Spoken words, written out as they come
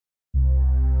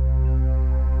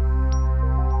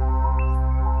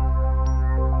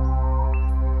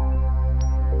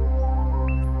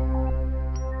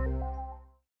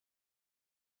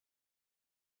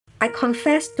I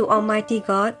confess to Almighty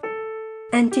God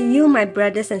and to you, my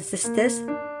brothers and sisters,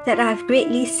 that I have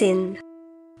greatly sinned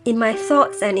in my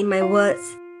thoughts and in my words,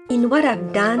 in what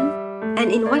I've done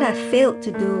and in what I've failed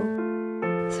to do,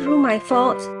 through my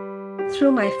fault,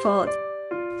 through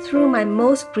my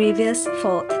most grievous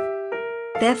fault.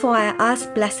 Therefore I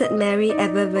ask Blessed Mary,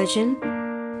 ever Virgin,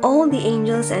 all the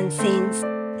angels and saints,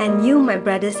 and you, my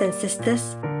brothers and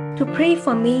sisters, to pray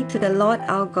for me to the Lord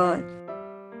our God.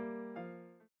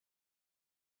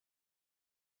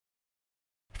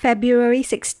 February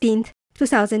 16th,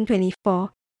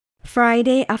 2024,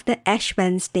 Friday after Ash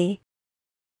Wednesday.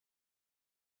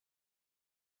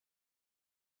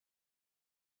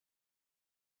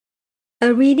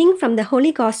 A reading from the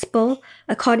Holy Gospel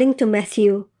according to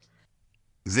Matthew.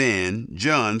 Then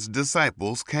John's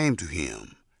disciples came to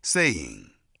him, saying,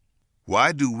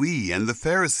 "Why do we and the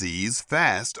Pharisees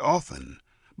fast often,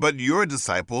 but your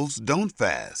disciples don't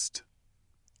fast?"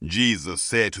 Jesus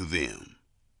said to them,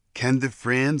 "Can the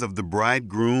friends of the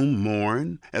bridegroom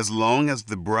mourn as long as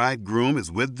the bridegroom is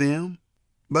with them?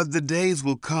 But the days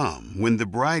will come when the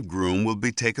bridegroom will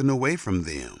be taken away from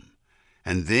them,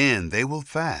 and then they will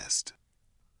fast."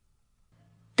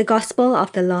 The Gospel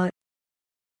of the Lord.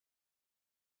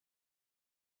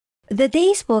 The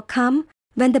days will come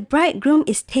when the bridegroom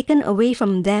is taken away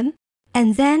from them,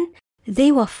 and then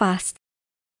they will fast.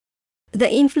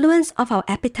 The influence of our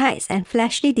appetites and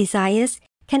fleshly desires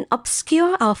can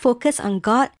obscure our focus on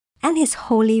God and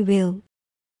His holy will.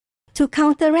 To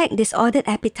counteract disordered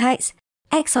appetites,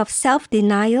 acts of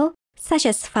self-denial, such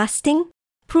as fasting,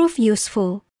 prove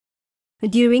useful.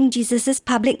 During Jesus'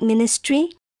 public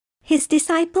ministry, His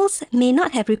disciples may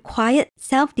not have required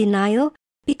self-denial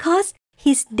because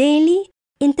His daily,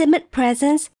 intimate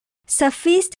presence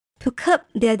sufficed to curb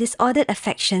their disordered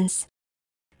affections.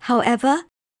 However,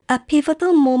 a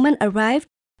pivotal moment arrived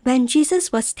when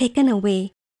Jesus was taken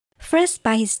away, first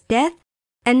by His death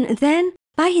and then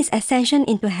by His ascension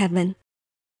into heaven.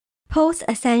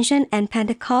 Post-ascension and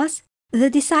Pentecost,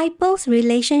 the disciples'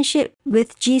 relationship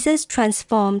with Jesus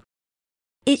transformed.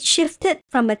 It shifted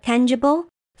from a tangible,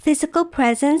 physical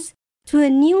presence to a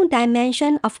new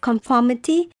dimension of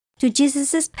conformity to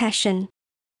Jesus' passion.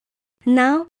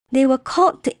 Now they were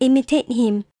called to imitate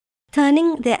Him,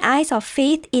 turning their eyes of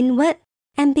faith inward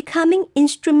and becoming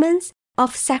instruments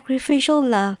of sacrificial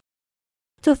love.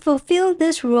 To fulfill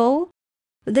this role,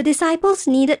 the disciples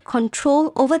needed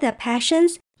control over their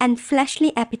passions and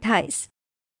fleshly appetites.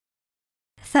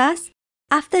 Thus,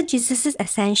 after Jesus'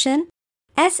 ascension,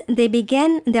 as they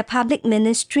began their public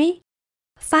ministry,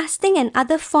 fasting and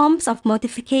other forms of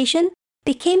mortification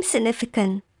became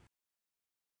significant.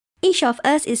 Each of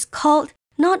us is called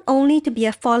not only to be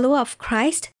a follower of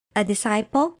Christ, a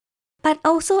disciple, but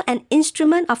also an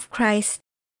instrument of Christ,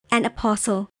 an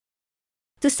apostle.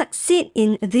 To succeed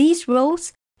in these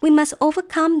roles, we must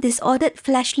overcome disordered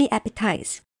fleshly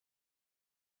appetites.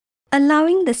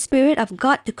 Allowing the Spirit of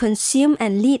God to consume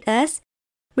and lead us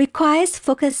requires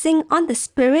focusing on the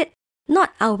Spirit,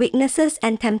 not our weaknesses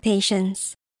and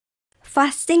temptations.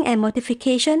 Fasting and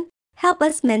mortification help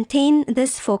us maintain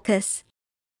this focus.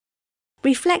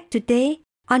 Reflect today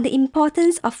on the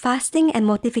importance of fasting and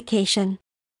mortification.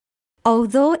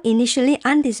 Although initially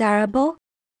undesirable,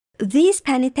 these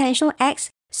penitential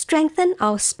acts strengthen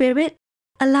our spirit,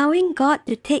 allowing God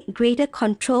to take greater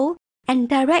control and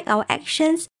direct our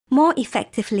actions more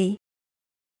effectively.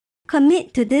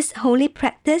 Commit to this holy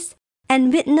practice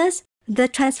and witness the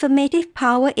transformative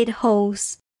power it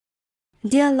holds.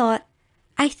 Dear Lord,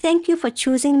 I thank you for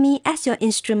choosing me as your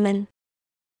instrument.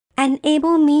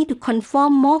 Enable me to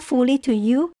conform more fully to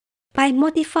you by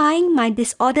mortifying my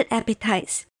disordered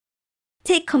appetites.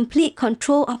 Take complete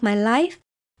control of my life,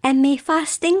 and may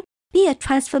fasting be a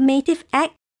transformative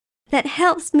act that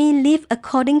helps me live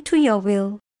according to your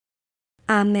will.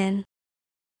 Amen.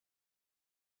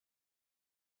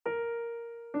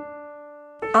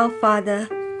 Our Father,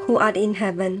 who art in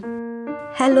heaven,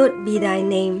 hallowed be thy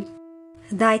name.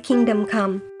 Thy kingdom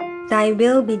come, thy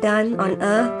will be done on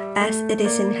earth as it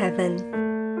is in heaven.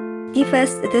 Give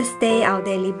us this day our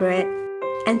daily bread,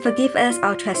 and forgive us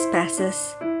our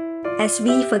trespasses, as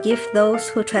we forgive those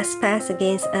who trespass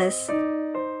against us.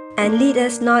 And lead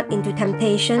us not into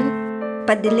temptation,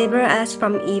 but deliver us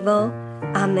from evil.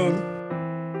 Amen.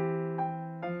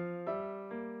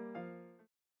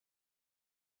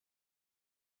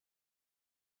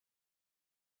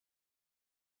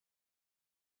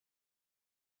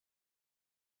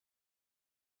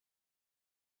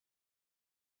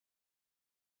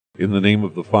 In the name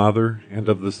of the Father, and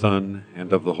of the Son,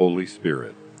 and of the Holy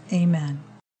Spirit. Amen.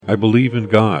 I believe in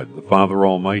God, the Father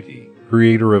Almighty,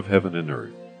 creator of heaven and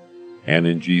earth. and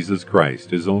in Jesus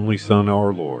Christ, his only Son,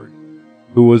 our Lord,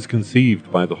 who was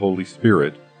conceived by the Holy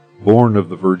Spirit, born of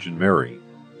the Virgin Mary,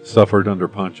 suffered under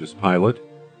Pontius Pilate,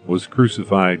 was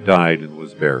crucified, died, and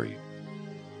was buried.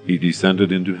 He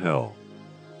descended into hell.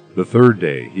 The third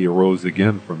day he arose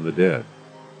again from the dead.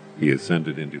 He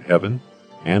ascended into heaven,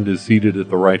 and is seated at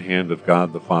the right hand of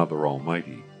God the Father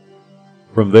Almighty.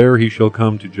 From there he shall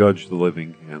come to judge the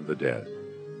living and the dead.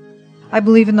 I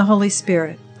believe in the Holy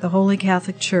Spirit, the Holy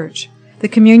Catholic Church, the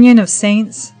communion of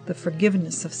saints, the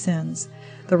forgiveness of sins,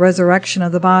 the resurrection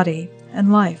of the body,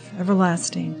 and life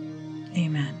everlasting.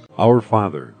 Amen. Our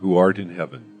Father, who art in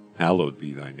heaven, hallowed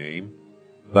be thy name.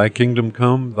 Thy kingdom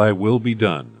come, thy will be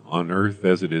done, on earth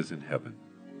as it is in heaven.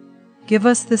 Give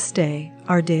us this day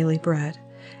our daily bread,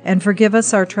 and forgive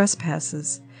us our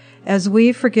trespasses, as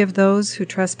we forgive those who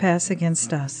trespass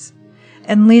against us.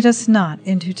 And lead us not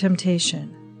into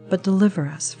temptation, but deliver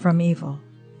us from evil.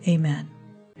 Amen.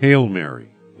 Hail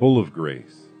Mary, full of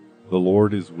grace, the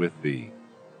Lord is with thee.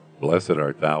 Blessed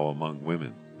art thou among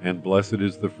women, and blessed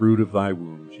is the fruit of thy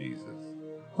womb, Jesus.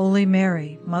 Holy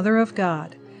Mary, Mother of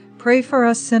God, pray for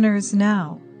us sinners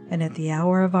now and at the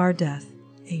hour of our death.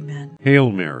 Amen.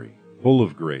 Hail Mary, full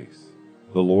of grace,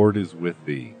 the Lord is with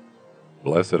thee.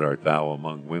 Blessed art thou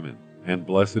among women, and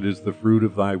blessed is the fruit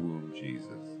of thy womb, Jesus.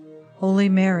 Holy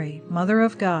Mary, Mother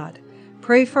of God,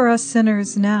 pray for us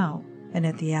sinners now and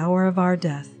at the hour of our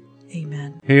death.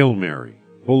 Amen. Hail Mary,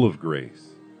 full of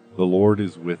grace, the Lord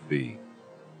is with thee.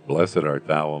 Blessed art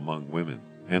thou among women,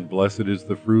 and blessed is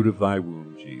the fruit of thy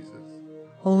womb, Jesus.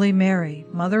 Holy Mary,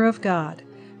 Mother of God,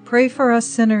 pray for us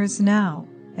sinners now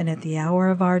and at the hour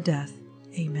of our death.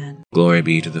 Amen. Glory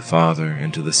be to the Father,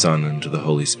 and to the Son, and to the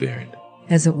Holy Spirit.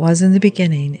 As it was in the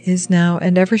beginning, is now,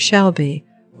 and ever shall be,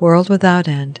 world without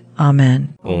end.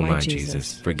 Amen. O my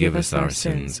Jesus, forgive us our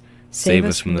sins, save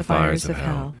us from the fires of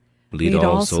hell, lead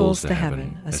all souls to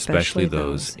heaven, especially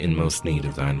those in most need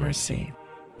of thine mercy.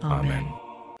 Amen.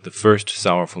 The first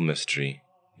sorrowful mystery,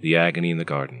 the agony in the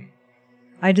garden.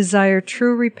 I desire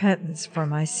true repentance for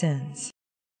my sins.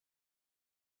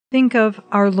 Think of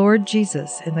our Lord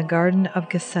Jesus in the Garden of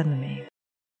Gethsemane,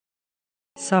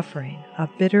 suffering a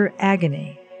bitter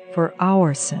agony for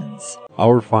our sins.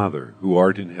 Our Father, who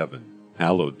art in heaven,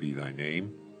 hallowed be thy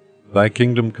name. Thy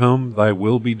kingdom come, thy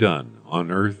will be done, on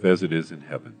earth as it is in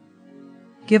heaven.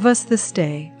 Give us this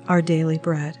day our daily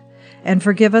bread, and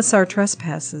forgive us our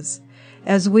trespasses,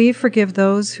 as we forgive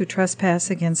those who trespass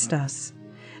against us.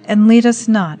 And lead us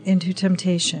not into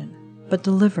temptation, but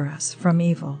deliver us from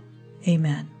evil.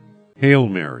 Amen. Hail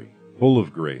Mary, full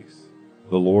of grace,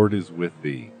 the Lord is with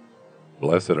thee.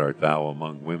 Blessed art thou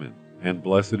among women, and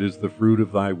blessed is the fruit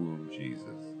of thy womb, Jesus.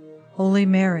 Holy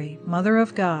Mary, Mother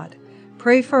of God,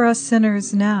 pray for us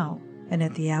sinners now and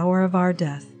at the hour of our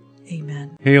death.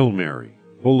 Amen. Hail Mary,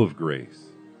 full of grace,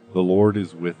 the Lord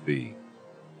is with thee.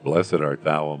 Blessed art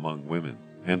thou among women,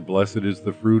 and blessed is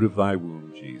the fruit of thy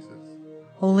womb, Jesus.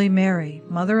 Holy Mary,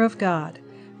 Mother of God,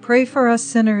 pray for us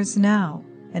sinners now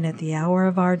and at the hour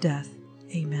of our death.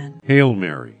 Amen. Hail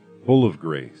Mary, full of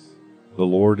grace, the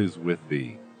Lord is with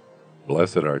thee.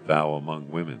 Blessed art thou among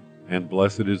women, and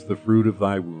blessed is the fruit of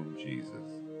thy womb, Jesus.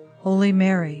 Holy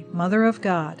Mary, Mother of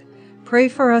God, pray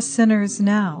for us sinners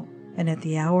now and at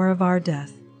the hour of our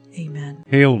death. Amen.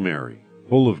 Hail Mary,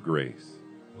 full of grace,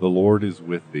 the Lord is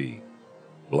with thee.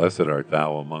 Blessed art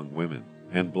thou among women,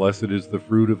 and blessed is the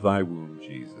fruit of thy womb,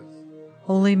 Jesus.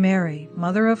 Holy Mary,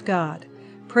 Mother of God,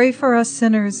 pray for us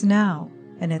sinners now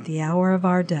and at the hour of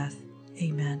our death.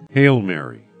 Amen. Hail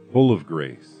Mary, full of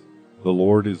grace, the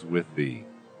Lord is with thee.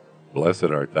 Blessed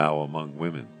art thou among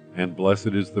women, and blessed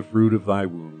is the fruit of thy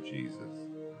womb, Jesus.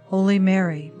 Holy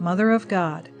Mary, Mother of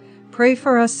God, pray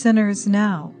for us sinners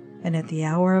now and at the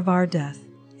hour of our death.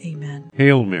 Amen.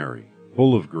 Hail Mary,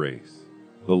 full of grace,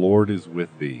 the Lord is with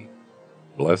thee.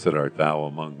 Blessed art thou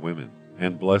among women,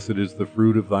 and blessed is the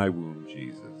fruit of thy womb,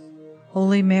 Jesus.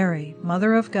 Holy Mary,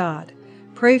 Mother of God,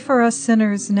 pray for us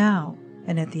sinners now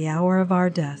and at the hour of our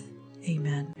death.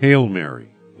 Amen. Hail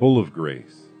Mary, full of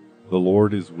grace, the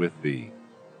Lord is with thee.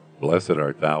 Blessed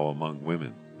art thou among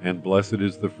women, and blessed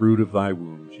is the fruit of thy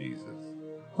womb, Jesus.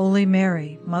 Holy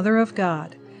Mary, Mother of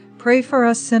God, pray for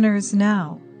us sinners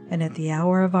now and at the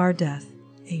hour of our death.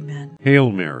 Amen.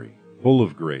 Hail Mary, full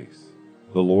of grace,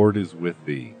 the Lord is with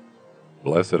thee.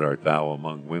 Blessed art thou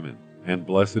among women, and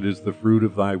blessed is the fruit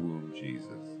of thy womb, Jesus.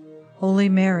 Holy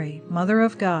Mary, Mother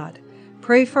of God,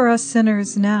 pray for us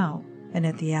sinners now and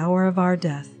at the hour of our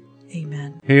death.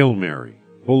 Amen. Hail Mary,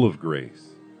 full of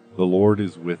grace, the Lord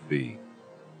is with thee.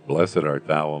 Blessed art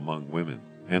thou among women,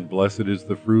 and blessed is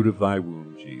the fruit of thy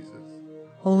womb, Jesus.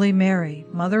 Holy Mary,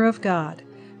 Mother of God,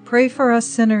 pray for us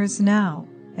sinners now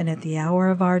and at the hour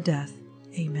of our death.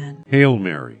 Amen. Hail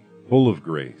Mary, full of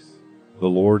grace, the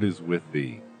Lord is with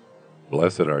thee.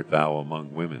 Blessed art thou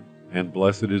among women, and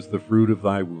blessed is the fruit of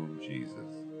thy womb, Jesus.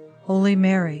 Holy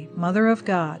Mary, Mother of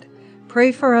God,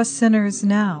 pray for us sinners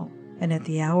now and at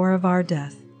the hour of our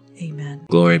death. Amen.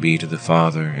 Glory be to the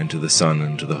Father, and to the Son,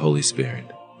 and to the Holy Spirit.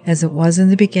 As it was in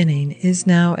the beginning, is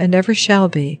now, and ever shall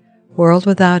be, world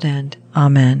without end.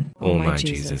 Amen. O my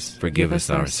Jesus, forgive us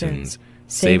our sins,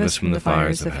 save us from the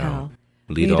fires of hell,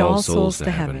 lead all souls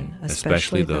to heaven,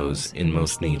 especially those in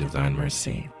most need of thine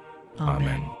mercy.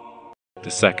 Amen.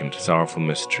 The second sorrowful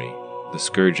mystery, the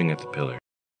scourging at the pillar.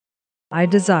 I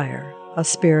desire a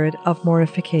spirit of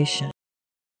mortification.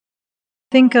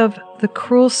 Think of the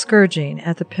cruel scourging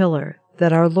at the pillar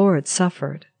that our Lord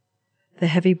suffered, the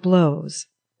heavy blows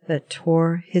that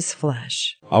tore his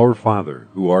flesh. Our Father,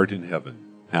 who art in heaven,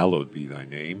 hallowed be thy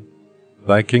name.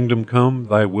 Thy kingdom come,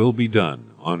 thy will be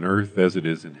done, on earth as it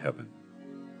is in heaven.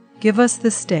 Give us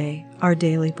this day our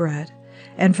daily bread,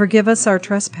 and forgive us our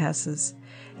trespasses,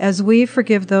 as we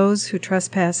forgive those who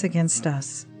trespass against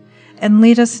us. And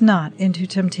lead us not into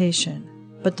temptation,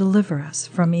 but deliver us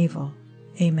from evil.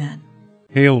 Amen.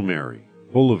 Hail Mary,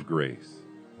 full of grace,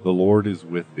 the Lord is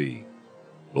with thee.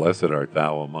 Blessed art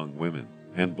thou among women,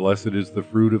 and blessed is the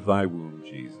fruit of thy womb,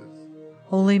 Jesus.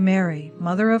 Holy Mary,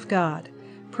 Mother of God,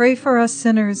 pray for us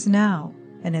sinners now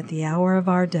and at the hour of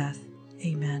our death.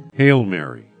 Amen. Hail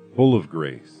Mary, full of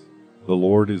grace, the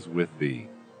Lord is with thee.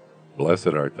 Blessed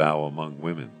art thou among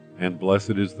women, and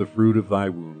blessed is the fruit of thy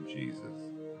womb, Jesus.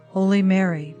 Holy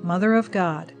Mary, Mother of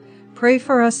God, pray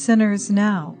for us sinners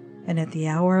now and at the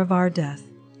hour of our death.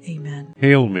 Amen.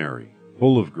 Hail Mary,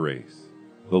 full of grace,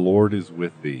 the Lord is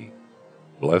with thee.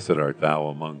 Blessed art thou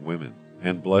among women,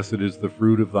 and blessed is the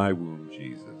fruit of thy womb,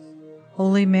 Jesus.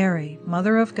 Holy Mary,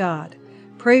 Mother of God,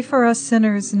 pray for us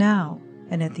sinners now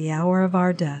and at the hour of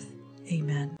our death.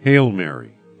 Amen. Hail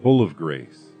Mary, full of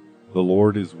grace, the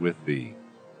Lord is with thee.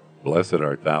 Blessed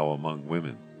art thou among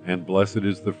women, and blessed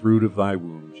is the fruit of thy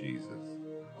womb, Jesus.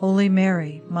 Holy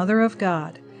Mary, Mother of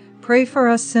God, pray for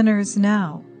us sinners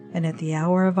now and at the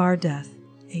hour of our death.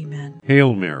 Amen.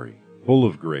 Hail Mary, full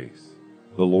of grace,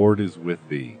 the Lord is with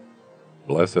thee.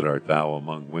 Blessed art thou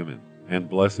among women, and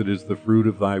blessed is the fruit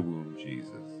of thy womb,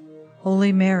 Jesus.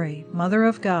 Holy Mary, Mother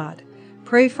of God,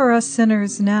 pray for us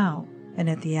sinners now and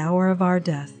at the hour of our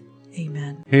death.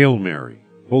 Amen. Hail Mary,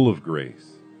 full of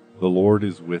grace, the Lord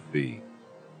is with thee.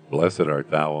 Blessed art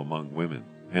thou among women,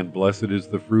 and blessed is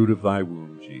the fruit of thy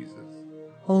womb, Jesus.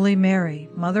 Holy Mary,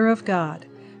 Mother of God,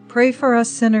 pray for us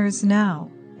sinners now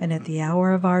and at the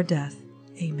hour of our death.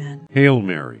 Amen. Hail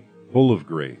Mary, full of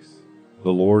grace, the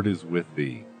Lord is with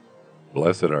thee.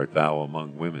 Blessed art thou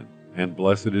among women, and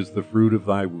blessed is the fruit of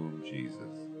thy womb, Jesus.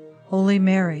 Holy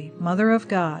Mary, Mother of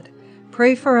God,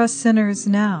 pray for us sinners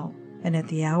now and at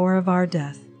the hour of our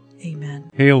death. Amen.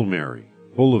 Hail Mary,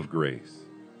 full of grace,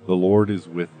 the Lord is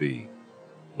with thee.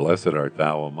 Blessed art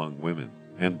thou among women,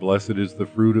 and blessed is the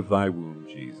fruit of thy womb,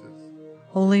 Jesus.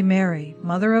 Holy Mary,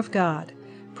 Mother of God,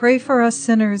 pray for us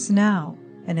sinners now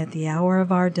and at the hour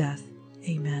of our death.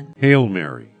 Amen. Hail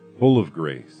Mary, full of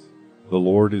grace, the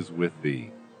Lord is with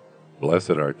thee.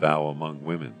 Blessed art thou among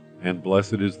women, and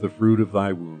blessed is the fruit of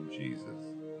thy womb, Jesus.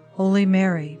 Holy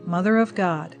Mary, Mother of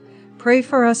God, pray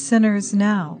for us sinners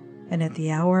now and at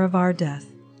the hour of our death.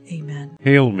 Amen.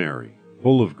 Hail Mary,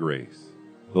 full of grace,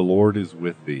 the Lord is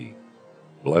with thee.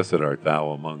 Blessed art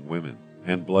thou among women,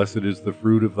 and blessed is the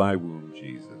fruit of thy womb,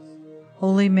 Jesus.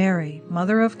 Holy Mary,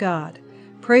 Mother of God,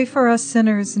 pray for us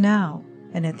sinners now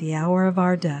and at the hour of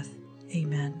our death.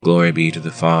 Amen. Glory be to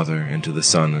the Father, and to the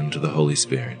Son, and to the Holy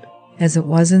Spirit. As it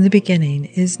was in the beginning,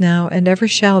 is now, and ever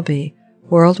shall be,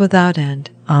 world without end.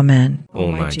 Amen.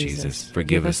 O my Jesus,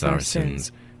 forgive us our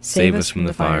sins, save us from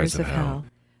the fires of hell,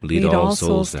 lead all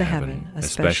souls to heaven,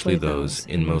 especially those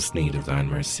in most need of thine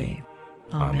mercy.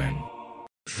 Amen.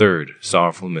 Third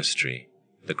sorrowful mystery,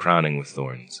 the crowning with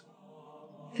thorns.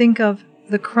 Think of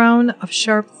the crown of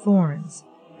sharp thorns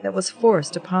that was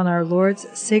forced upon our Lord's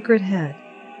sacred head,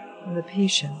 and the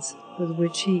patience with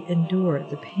which he endured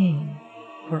the pain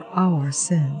for our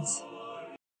sins.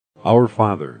 Our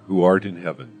Father, who art in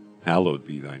heaven, hallowed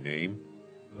be thy name.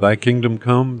 Thy kingdom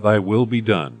come, thy will be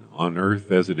done, on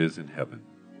earth as it is in heaven.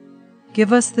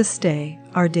 Give us this day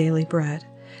our daily bread,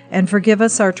 and forgive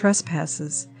us our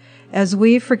trespasses, as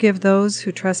we forgive those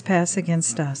who trespass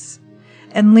against us.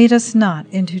 And lead us not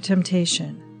into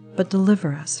temptation, but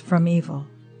deliver us from evil.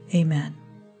 Amen.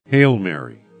 Hail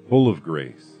Mary, full of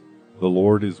grace, the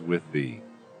Lord is with thee.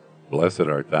 Blessed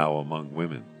art thou among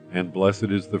women, and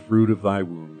blessed is the fruit of thy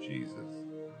womb, Jesus.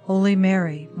 Holy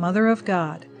Mary, Mother of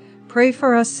God, pray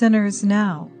for us sinners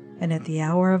now and at the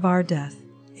hour of our death.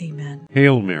 Amen.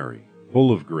 Hail Mary,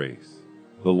 full of grace,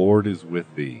 the Lord is with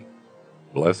thee.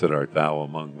 Blessed art thou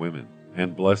among women,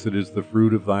 and blessed is the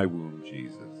fruit of thy womb,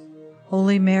 Jesus.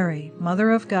 Holy Mary,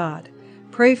 Mother of God,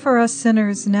 pray for us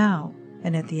sinners now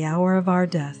and at the hour of our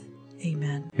death.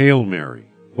 Amen. Hail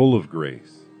Mary, full of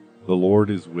grace, the Lord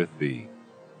is with thee.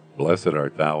 Blessed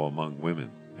art thou among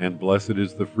women, and blessed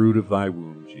is the fruit of thy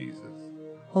womb, Jesus.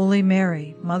 Holy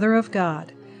Mary, Mother of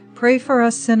God, pray for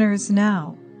us sinners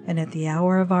now and at the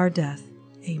hour of our death.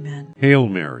 Amen. Hail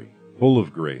Mary, full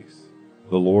of grace,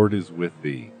 the Lord is with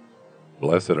thee.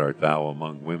 Blessed art thou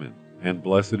among women, and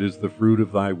blessed is the fruit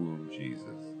of thy womb, Jesus.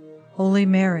 Holy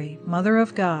Mary, Mother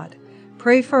of God,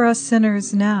 pray for us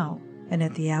sinners now and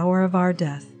at the hour of our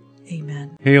death.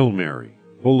 Amen. Hail Mary,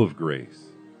 full of grace,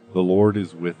 the Lord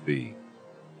is with thee.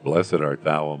 Blessed art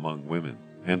thou among women,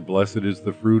 and blessed is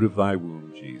the fruit of thy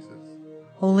womb, Jesus.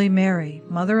 Holy Mary,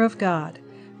 Mother of God,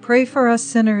 pray for us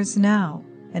sinners now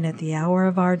and at the hour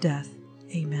of our death.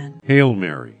 Amen. Hail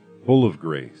Mary, full of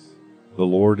grace, the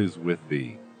Lord is with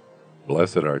thee.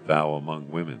 Blessed art thou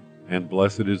among women, and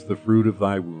blessed is the fruit of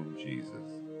thy womb, Jesus.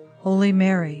 Holy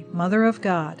Mary, Mother of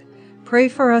God, pray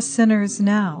for us sinners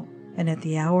now and at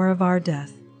the hour of our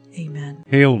death. Amen.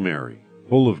 Hail Mary,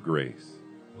 full of grace,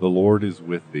 the Lord is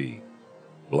with thee.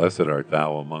 Blessed art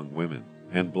thou among women,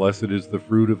 and blessed is the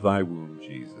fruit of thy womb,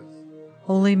 Jesus.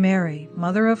 Holy Mary,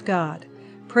 Mother of God,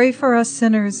 pray for us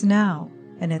sinners now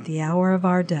and at the hour of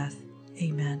our death.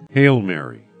 Amen. Hail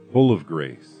Mary, full of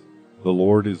grace, the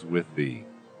Lord is with thee.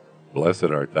 Blessed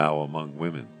art thou among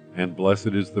women, and blessed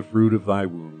is the fruit of thy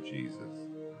womb, Jesus.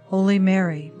 Holy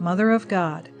Mary, Mother of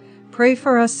God, pray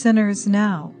for us sinners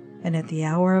now and at the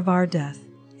hour of our death.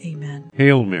 Amen.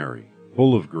 Hail Mary,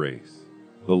 full of grace,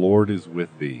 the Lord is with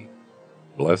thee.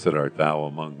 Blessed art thou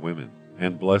among women,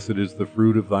 and blessed is the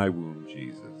fruit of thy womb,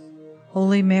 Jesus.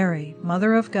 Holy Mary,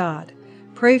 Mother of God,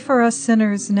 pray for us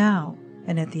sinners now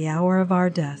and at the hour of our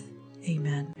death.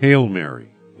 Amen. Hail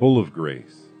Mary, full of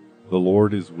grace, the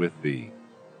Lord is with thee.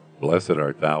 Blessed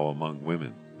art thou among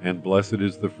women, and blessed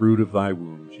is the fruit of thy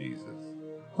womb, Jesus.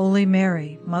 Holy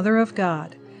Mary, Mother of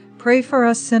God, pray for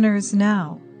us sinners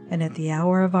now and at the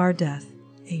hour of our death.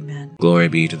 Amen. Glory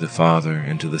be to the Father,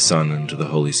 and to the Son, and to the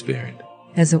Holy Spirit.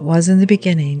 As it was in the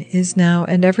beginning, is now,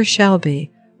 and ever shall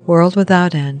be, world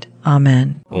without end.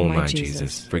 Amen. O my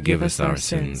Jesus, forgive us our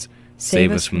sins,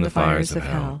 save us from the fires of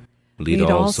hell, lead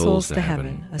all souls to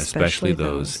heaven, especially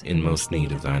those in most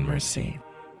need of thine mercy.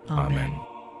 Amen.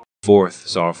 Fourth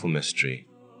sorrowful mystery,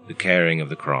 the carrying of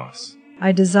the cross.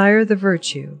 I desire the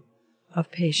virtue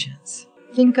of patience.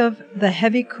 Think of the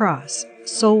heavy cross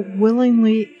so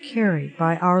willingly carried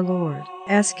by our Lord.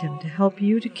 Ask Him to help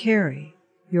you to carry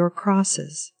your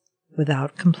crosses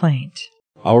without complaint.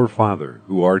 Our Father,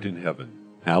 who art in heaven,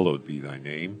 hallowed be thy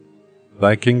name.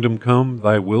 Thy kingdom come,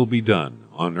 thy will be done,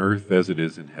 on earth as it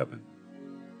is in heaven.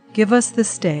 Give us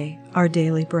this day our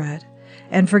daily bread,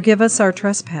 and forgive us our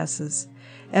trespasses,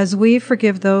 as we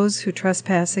forgive those who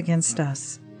trespass against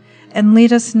us. And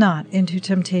lead us not into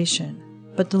temptation,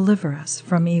 but deliver us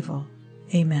from evil.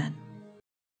 Amen.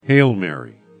 Hail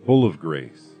Mary, full of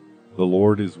grace, the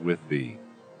Lord is with thee.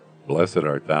 Blessed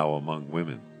art thou among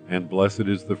women, and blessed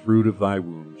is the fruit of thy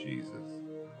womb, Jesus.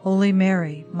 Holy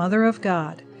Mary, Mother of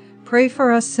God, pray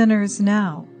for us sinners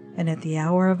now and at the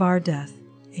hour of our death.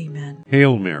 Amen.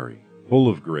 Hail Mary, full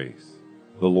of grace,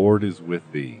 the Lord is with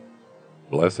thee.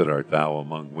 Blessed art thou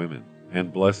among women,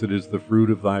 and blessed is the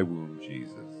fruit of thy womb,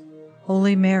 Jesus.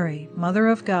 Holy Mary, Mother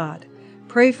of God,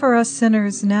 pray for us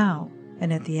sinners now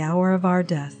and at the hour of our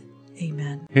death.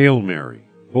 Amen. Hail Mary,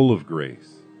 full of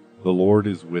grace, the Lord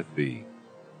is with thee.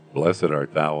 Blessed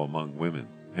art thou among women,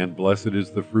 and blessed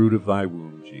is the fruit of thy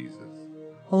womb, Jesus.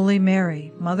 Holy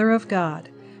Mary, Mother of God,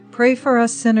 pray for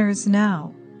us sinners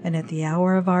now and at the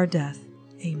hour of our death.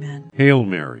 Amen. Hail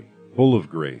Mary, full of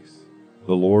grace,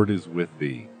 the Lord is with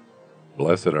thee.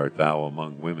 Blessed art thou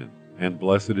among women, and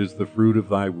blessed is the fruit of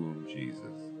thy womb, Jesus.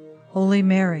 Holy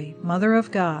Mary, Mother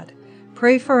of God,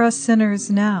 pray for us sinners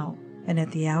now and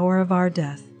at the hour of our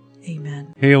death.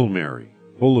 Amen. Hail Mary,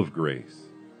 full of grace,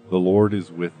 the Lord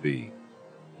is with thee.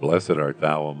 Blessed art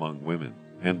thou among women,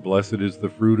 and blessed is the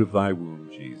fruit of thy womb,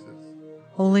 Jesus.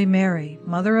 Holy Mary,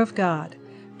 Mother of God,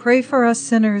 pray for us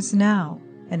sinners now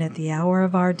and at the hour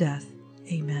of our death.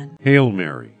 Amen. Hail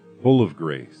Mary, full of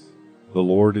grace, the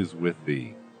Lord is with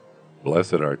thee.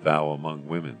 Blessed art thou among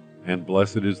women, and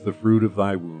blessed is the fruit of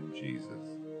thy womb, Jesus.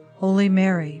 Holy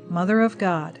Mary, Mother of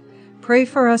God, pray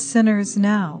for us sinners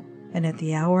now and at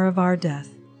the hour of our death.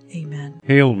 Amen.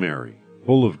 Hail Mary,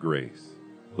 full of grace,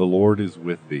 the Lord is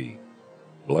with thee.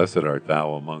 Blessed art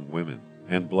thou among women,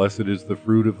 and blessed is the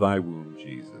fruit of thy womb,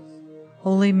 Jesus.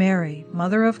 Holy Mary,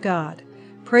 Mother of God,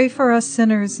 pray for us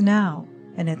sinners now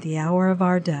and at the hour of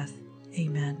our death.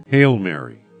 Amen. Hail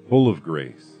Mary, full of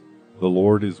grace, the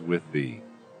Lord is with thee.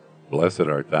 Blessed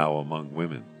art thou among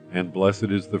women, and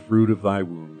blessed is the fruit of thy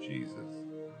womb, Jesus.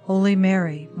 Holy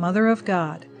Mary, Mother of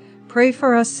God, pray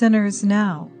for us sinners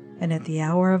now and at the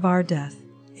hour of our death.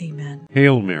 Amen.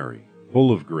 Hail Mary,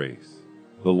 full of grace,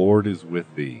 the Lord is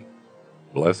with thee.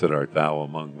 Blessed art thou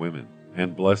among women,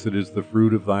 and blessed is the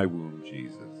fruit of thy womb,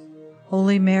 Jesus.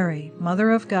 Holy Mary,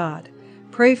 Mother of God,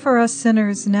 pray for us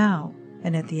sinners now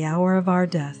and at the hour of our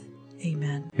death.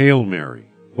 Amen. Hail Mary,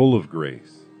 full of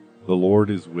grace, the Lord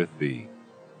is with thee.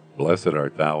 Blessed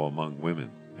art thou among women,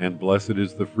 and blessed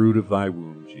is the fruit of thy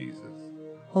womb, Jesus.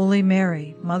 Holy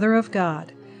Mary, Mother of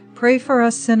God, pray for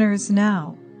us sinners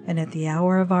now and at the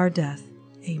hour of our death.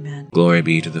 Amen. Glory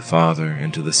be to the Father,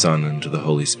 and to the Son, and to the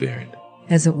Holy Spirit.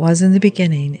 As it was in the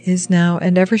beginning, is now,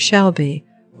 and ever shall be,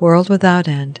 world without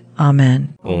end.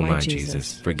 Amen. O my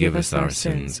Jesus, forgive us our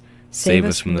sins, save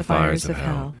us from the fires of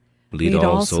hell, lead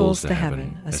all souls to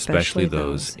heaven, especially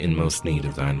those in most need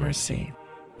of thine mercy.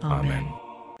 Amen.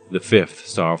 The fifth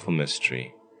sorrowful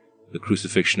mystery, the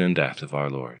crucifixion and death of our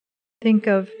Lord. Think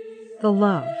of the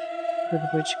love with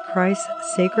which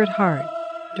Christ's Sacred Heart,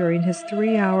 during his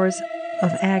 3 hours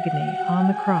of agony on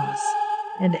the cross,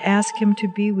 and ask him to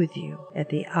be with you at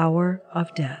the hour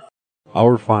of death.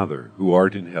 Our Father, who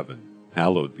art in heaven,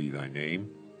 hallowed be thy name.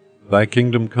 Thy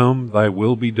kingdom come, thy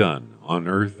will be done, on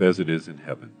earth as it is in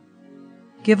heaven.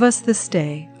 Give us this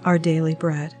day our daily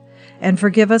bread, and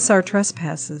forgive us our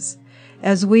trespasses,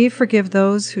 as we forgive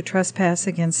those who trespass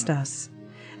against us.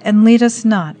 And lead us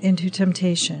not into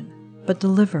temptation, but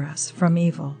deliver us from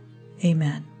evil.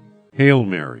 Amen. Hail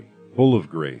Mary, full of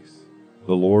grace,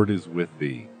 the Lord is with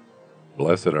thee.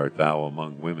 Blessed art thou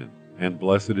among women, and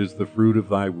blessed is the fruit of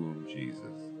thy womb, Jesus.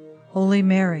 Holy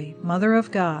Mary, Mother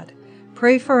of God,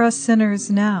 pray for us sinners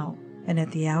now and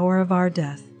at the hour of our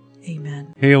death.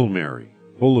 Amen. Hail Mary,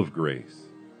 full of grace,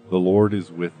 the Lord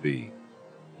is with thee.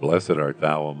 Blessed art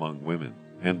thou among women,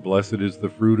 and blessed is the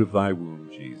fruit of thy womb,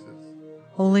 Jesus.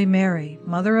 Holy Mary,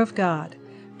 Mother of God,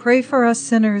 pray for us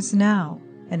sinners now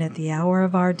and at the hour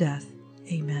of our death.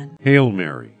 Amen. Hail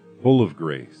Mary, full of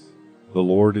grace, the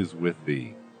Lord is with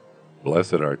thee.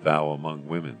 Blessed art thou among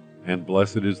women, and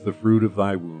blessed is the fruit of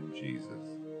thy womb, Jesus.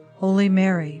 Holy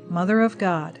Mary, Mother of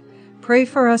God, pray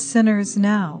for us sinners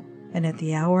now and at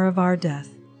the hour of our death.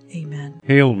 Amen.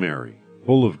 Hail Mary,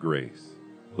 full of grace,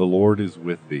 the Lord is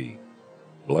with thee.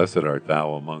 Blessed art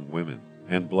thou among women,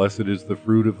 and blessed is the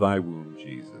fruit of thy womb,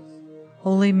 Jesus.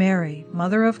 Holy Mary,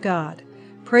 Mother of God,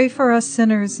 pray for us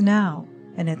sinners now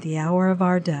and at the hour of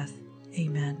our death.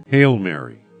 Amen. Hail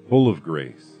Mary, full of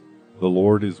grace, the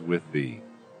Lord is with thee.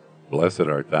 Blessed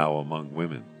art thou among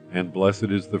women, and blessed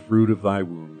is the fruit of thy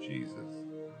womb, Jesus.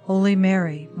 Holy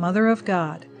Mary, Mother of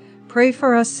God, pray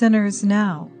for us sinners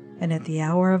now and at the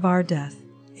hour of our death.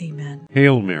 Amen.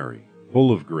 Hail Mary,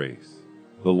 full of grace,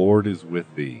 the Lord is with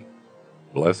thee.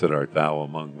 Blessed art thou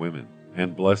among women,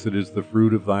 and blessed is the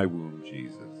fruit of thy womb,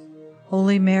 Jesus.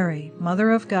 Holy Mary,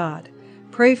 Mother of God,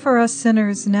 pray for us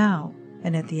sinners now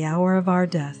and at the hour of our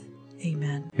death.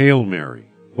 Amen. Hail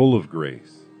Mary, full of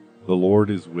grace, the Lord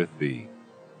is with thee.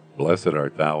 Blessed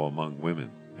art thou among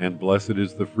women, and blessed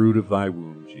is the fruit of thy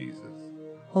womb, Jesus.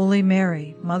 Holy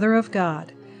Mary, Mother of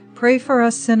God, pray for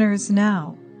us sinners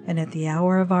now and at the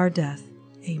hour of our death.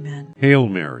 Amen. Hail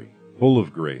Mary, full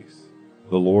of grace,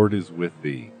 the Lord is with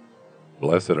thee.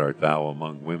 Blessed art thou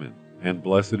among women, and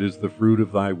blessed is the fruit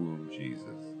of thy womb,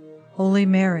 Jesus. Holy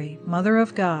Mary, Mother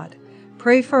of God,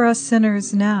 pray for us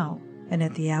sinners now and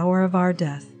at the hour of our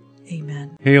death.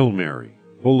 Amen. Hail Mary,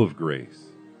 full of grace,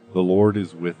 the Lord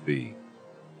is with thee.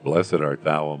 Blessed art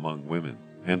thou among women,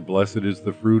 and blessed is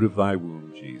the fruit of thy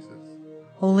womb, Jesus.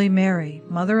 Holy Mary,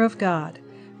 Mother of God,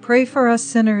 pray for us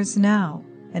sinners now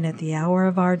and at the hour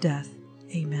of our death.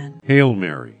 Amen. Hail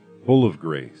Mary, full of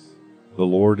grace, the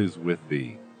Lord is with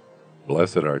thee.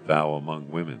 Blessed art thou among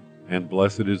women, and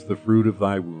blessed is the fruit of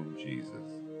thy womb, Jesus.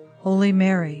 Holy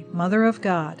Mary, Mother of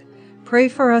God, pray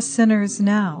for us sinners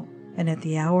now and at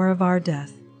the hour of our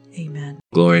death. Amen.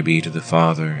 Glory be to the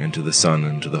Father, and to the Son,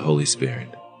 and to the Holy Spirit.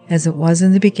 As it was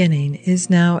in the beginning, is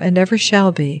now, and ever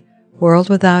shall be, world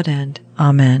without end.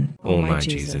 Amen. O my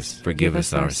Jesus, forgive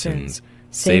us our sins,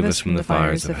 save us from the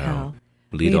fires of hell,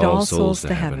 lead all souls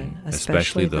to heaven,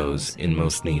 especially those in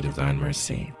most need of thine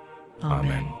mercy.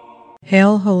 Amen.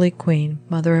 Hail, Holy Queen,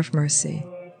 Mother of Mercy,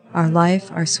 our life,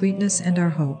 our sweetness, and our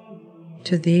hope.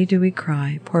 To thee do we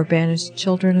cry, poor banished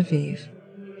children of Eve.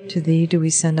 To thee do we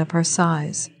send up our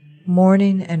sighs,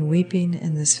 mourning and weeping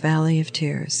in this valley of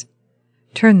tears.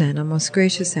 Turn then, O most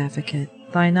gracious Advocate,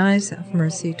 thine eyes of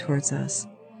mercy towards us.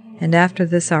 And after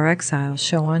this our exile,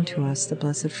 show unto us the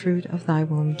blessed fruit of thy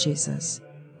womb, Jesus.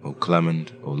 O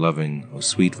clement, O loving, O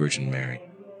sweet Virgin Mary,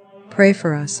 Pray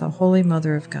for us, O Holy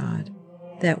Mother of God,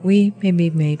 that we may be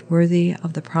made worthy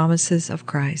of the promises of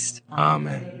Christ.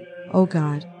 Amen. O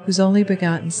God, whose only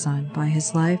begotten Son, by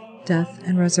his life, death,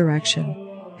 and resurrection,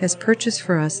 has purchased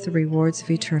for us the rewards of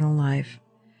eternal life,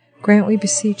 grant, we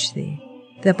beseech thee,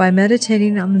 that by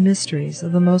meditating on the mysteries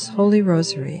of the most holy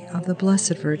Rosary of the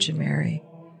Blessed Virgin Mary,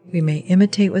 we may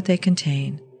imitate what they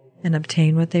contain and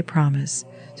obtain what they promise,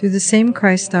 through the same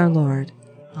Christ our Lord.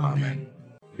 Amen.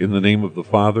 In the name of the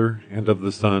Father, and of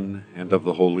the Son, and of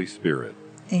the Holy Spirit.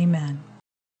 Amen.